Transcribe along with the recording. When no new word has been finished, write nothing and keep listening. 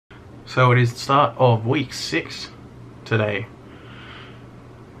So it is the start of week 6 today,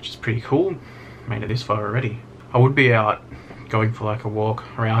 which is pretty cool. Made it this far already. I would be out going for like a walk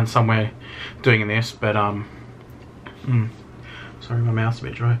around somewhere doing this, but sorry, my mouth's a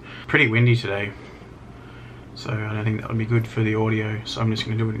bit dry. Pretty windy today, so I don't think that would be good for the audio, so I'm just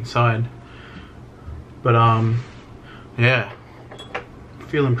going to do it inside. But yeah,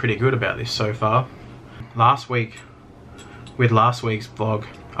 feeling pretty good about this so far. Last week's vlog,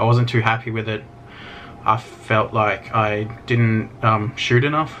 I wasn't too happy with it. I felt like I didn't shoot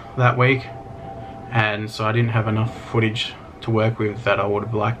enough that week, and so I didn't have enough footage to work with that I would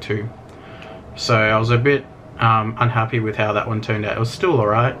have liked to. So I was a bit unhappy with how that one turned out. It was still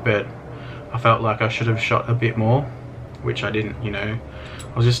alright, but I felt like I should have shot a bit more, which I didn't, you know.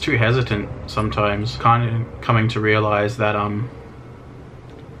 I was just too hesitant sometimes, kind of coming to realize that I'm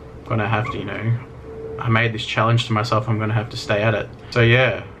gonna have to, you know, I made this challenge to myself, I'm gonna have to stay at it. So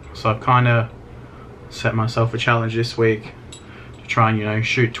yeah, so I've kind of set myself a challenge this week to try and, you know,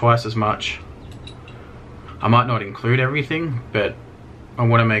 shoot twice as much. I might not include everything, but I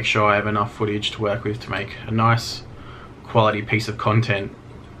want to make sure I have enough footage to work with to make a nice quality piece of content.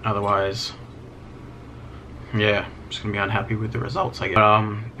 Otherwise, yeah, I'm just gonna be unhappy with the results, I guess.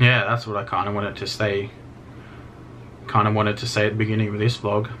 Yeah, that's what I kind of wanted to say. At the beginning of this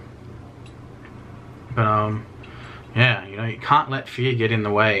vlog. But yeah, you know, you can't let fear get in the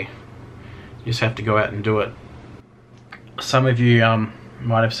way. You just have to go out and do it. Some of you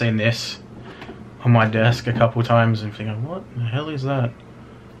might have seen this on my desk a couple times and thinking, what the hell is that?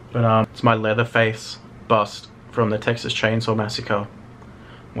 But it's my Leatherface bust from the Texas Chainsaw Massacre.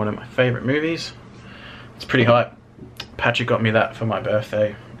 One of my favorite movies. It's pretty hype. Patrick got me that for my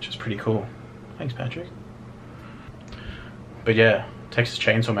birthday, which is pretty cool. Thanks, Patrick. But yeah, Texas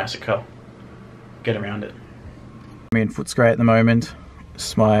Chainsaw Massacre. Get around it. Me in Footscray at the moment. This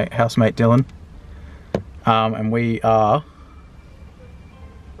is my housemate Dylan. And we are...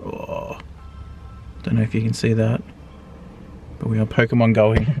 Oh, don't know if you can see that, but we are Pokemon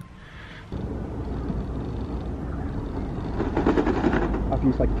going. I've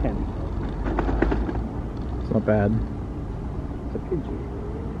used like 10. It's not bad. It's a Pidgey.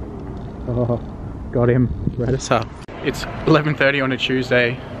 Oh, got him. Right us up. It's 11:30 on a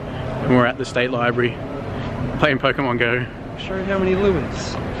Tuesday, and we're at the State Library playing Pokemon Go. Show how many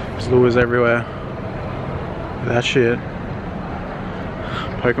lures. There's lures everywhere. That shit.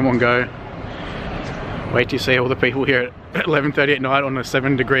 Pokemon Go. Wait till you see all the people here at 11:30 at night on a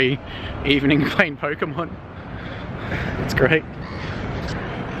 7-degree evening playing Pokemon. It's great.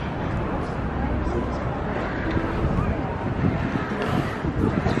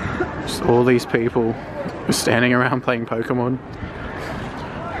 Just all these people standing around playing Pokemon.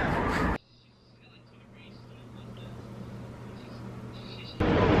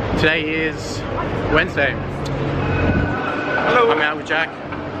 Today is Wednesday. Hello. I'm out with Jack.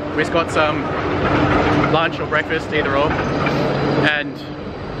 We've got some lunch or breakfast, either or, and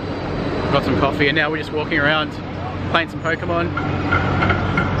got some coffee, and now we're just walking around playing some Pokemon.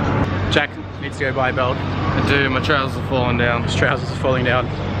 Jack needs to go buy a belt. I do, my trousers are falling down. His trousers are falling down.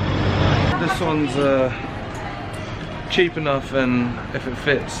 This one's cheap enough, and if it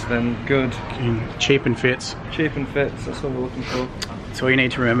fits, then good. Cheap and fits. Cheap and fits, that's what we're looking for. That's all you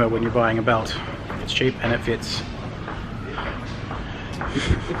need to remember when you're buying a belt. It's cheap and it fits.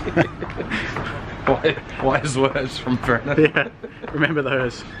 Wise words from Brennan. Yeah, remember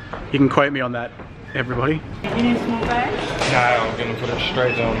those. You can quote me on that, everybody. You need a small bag? No, I'm gonna put it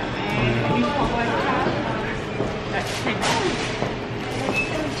straight down.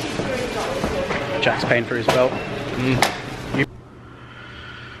 Jack's paying for his belt.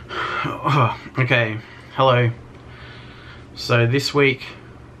 Oh, okay, hello. So this week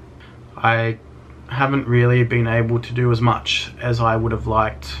I haven't really been able to do as much as I would have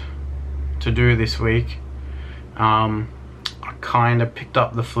liked to do this week. I kind of picked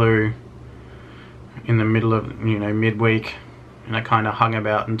up the flu in the middle of, you know, midweek, and I kind of hung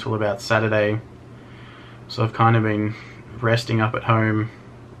about until about Saturday. So I've kind of been resting up at home,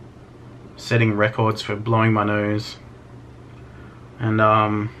 setting records for blowing my nose, and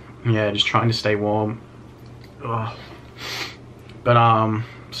yeah, just trying to stay warm. Ugh. But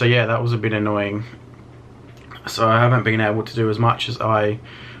so yeah, that was a bit annoying. So I haven't been able to do as much as I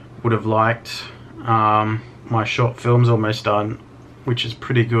would have liked. My short film's almost done, which is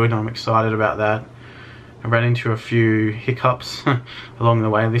pretty good. I'm excited about that. I ran into a few hiccups along the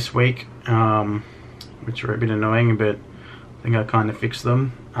way this week, which were a bit annoying, but I think I kind of fixed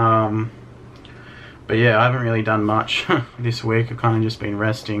them. But yeah, I haven't really done much this week. I've kind of just been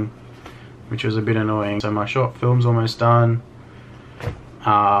resting, which was a bit annoying. So my short film's almost done.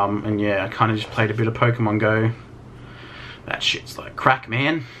 And yeah, I kind of just played a bit of Pokemon Go. That shit's like crack,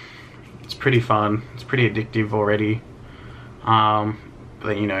 man. It's pretty fun. It's pretty addictive already.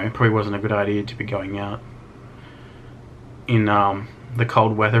 But you know, probably wasn't a good idea to be going out in the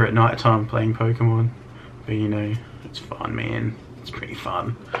cold weather at night time playing Pokemon. But you know, it's fun, man. It's pretty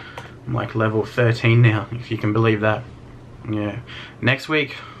fun. I'm like level 13 now, if you can believe that. Yeah. Next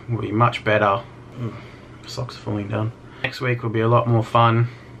week will be much better. Ooh, socks are falling down. Next week will be a lot more fun.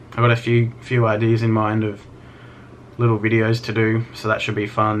 I've got a few ideas in mind of little videos to do, so that should be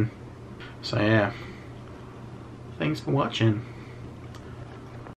fun. So yeah. Thanks for watching.